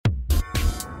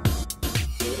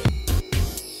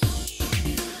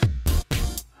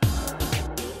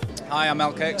Hi, I'm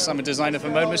Alkex. I'm a designer for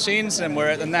Mode Machines, and we're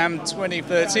at the NAMM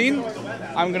 2013.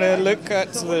 I'm going to look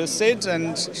at the SID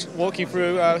and walk you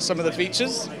through some of the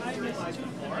features.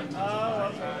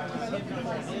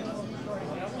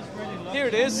 Here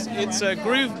it is. It's a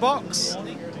groove box.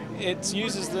 It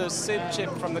uses the SID chip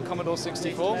from the Commodore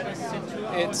 64.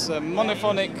 It's a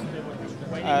monophonic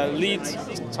lead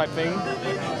type thing.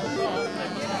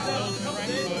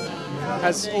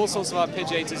 Has all sorts of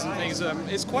arpeggiators and things.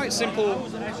 It's quite simple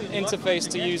interface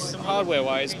to use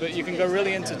hardware-wise, but you can go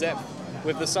really into depth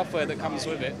with the software that comes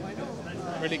with it.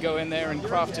 Really go in there and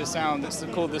craft your sound. It's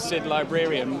called the SID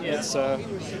Librarium. It's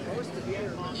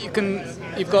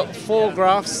you've got 4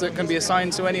 graphs that can be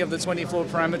assigned to any of the 24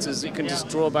 parameters. You can just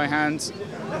draw by hand.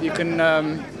 You can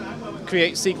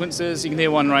create sequences. You can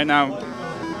hear one right now.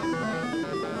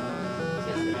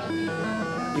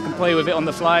 You can play with it on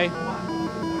the fly.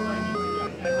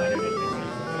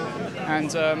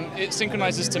 And it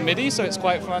synchronizes to MIDI, so it's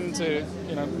quite fun to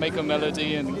make a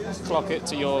melody and clock it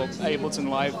to your Ableton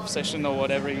Live session or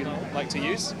whatever you like to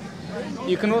use.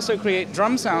 You can also create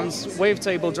drum sounds,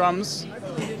 wavetable drums,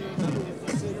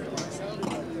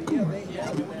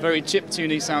 very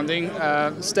chiptune sounding,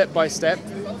 step by step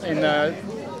in 10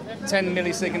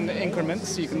 millisecond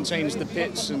increments. You can change the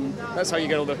pitch, and that's how you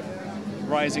get all the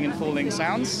rising and falling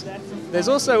sounds. There's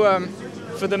also,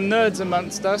 for the nerds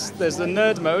amongst us, there's the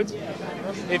nerd mode.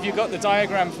 If you've got the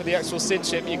diagram for the actual SID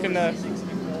chip, you can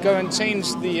go and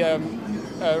change the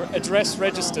address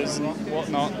registers and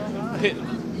whatnot,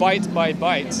 byte by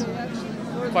byte.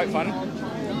 Quite fun.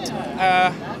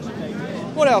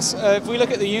 What else? If we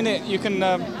look at the unit, you can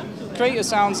create your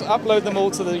sounds, upload them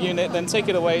all to the unit, then take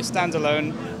it away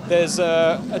standalone. There's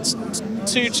a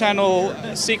 2-channel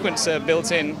sequencer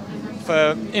built in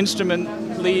for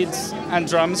instrument leads and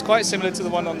drums, quite similar to the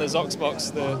one on the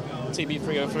Zoxbox, the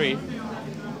TB303.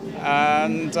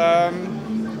 And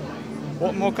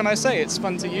what more can I say? It's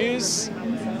fun to use,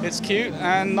 it's cute,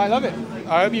 and I love it.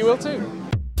 I hope you will too.